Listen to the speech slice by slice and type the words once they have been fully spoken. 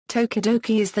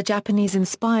Tokidoki is the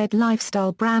Japanese-inspired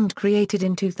lifestyle brand created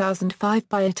in 2005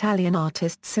 by Italian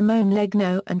artist Simone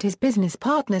Legno and his business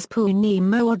partners Pooneh,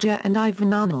 Mohajer and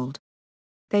Arnold.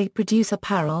 They produce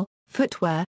apparel,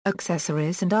 footwear,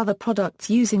 accessories and other products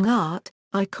using art,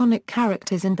 iconic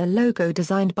characters and the logo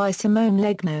designed by Simone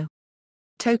Legno.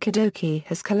 Tokidoki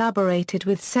has collaborated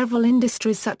with several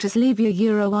industries such as Levi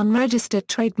unregistered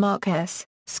trademark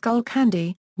Skull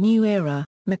Candy, New Era,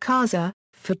 Mikasa,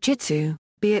 Fujitsu,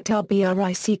 Barbie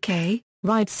Rides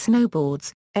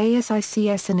Snowboards,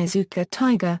 ASICS Onitsuka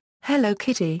Tiger, Hello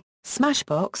Kitty,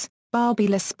 Smashbox, Barbie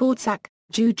LeSportsac,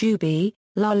 Jujubee,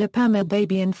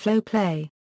 LÍLLÉbaby and FlowPlay.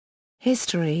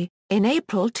 History: in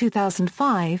April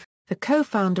 2005, the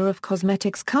co-founder of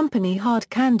cosmetics company Hard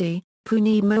Candy,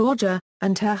 Pooneh Mohajer,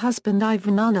 and her husband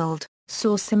Arnold,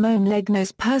 saw Simone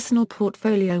Legno's personal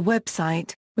portfolio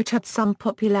website, which had some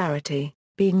popularity,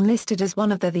 being listed as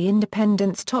one of the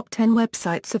Independent's top 10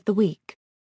 websites of the week.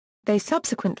 They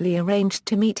subsequently arranged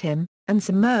to meet him, and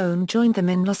Simone joined them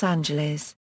in Los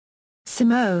Angeles.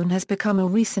 Simone has become a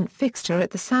recent fixture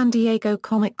at the San Diego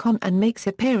Comic-Con and makes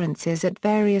appearances at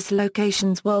various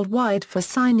locations worldwide for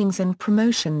signings and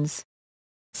promotions.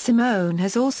 Simone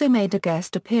has also made a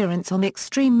guest appearance on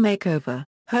Extreme Makeover,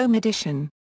 Home Edition.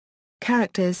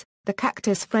 Characters: the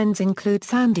Cactus Friends include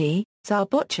Sandy,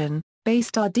 Zarbochan,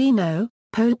 Bastardino,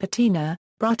 Popatina,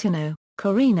 Brutino,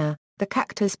 Corina, the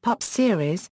Cactus Pups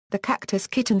series, the Cactus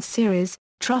Kittens series,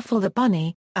 Truffle the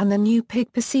Bunny, and the new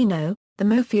Pig Pacino. The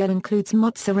Mafia includes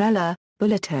Mozzarella,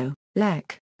 Bulletto,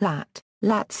 Lek,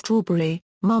 Lat Strawberry,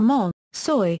 Marmon,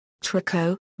 Soy,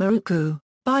 Trico, Maruku,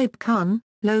 Bibe Kun,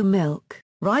 Low Milk,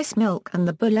 Rice Milk and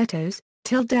the Bullettos.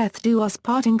 Till Death Do Us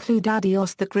Part include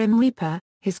Adios the Grim Reaper,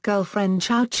 his girlfriend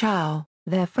Chow Chow,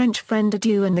 their French friend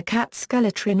Adieu and the cat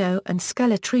Skeletrino and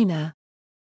Skeletrina.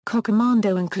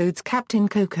 Cocommando includes Captain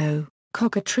Coco,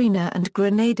 Cocatrina and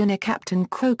Grenadina. Captain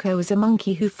Coco is a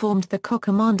monkey who formed the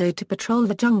Cocommando to patrol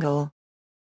the jungle.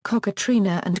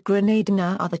 Cocatrina and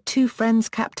Grenadina are the two friends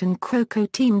Captain Coco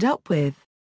teamed up with.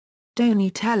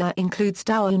 Donutella includes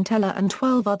Donutella and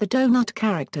 12 other donut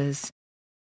characters.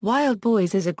 Wild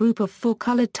Boys is a group of 4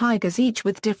 colored tigers each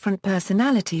with different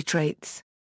personality traits.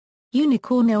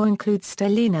 Unicorno includes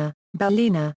Stellina,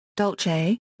 Bellina,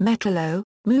 Dolce, Metallo,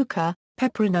 Muka,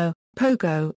 Pepperino,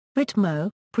 Pogo, Ritmo,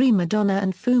 Primadonna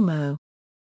and Fumo.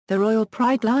 The Royal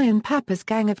Pride Lion Papa's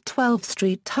gang of 12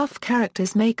 street tough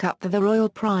characters make up the Royal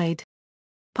Pride.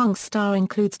 Punk Star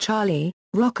includes Charlie,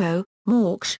 Rocco,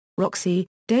 Morksh, Roxy,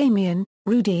 Damien,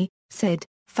 Rudy, Sid,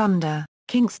 Thunder,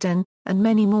 Kingston, and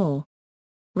many more.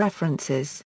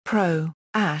 References: Pro,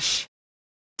 Ash.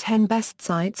 10 Best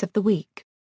Sites of the Week.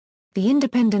 The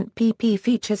Independent PP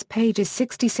features pages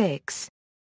 66.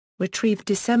 Retrieved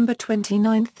December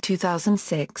 29,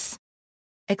 2006.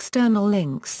 External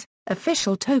links: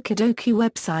 official Tokidoki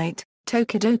website,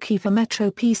 Tokidoki for Metro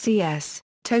PCS,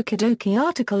 Tokidoki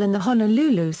article in the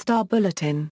Honolulu Star Bulletin.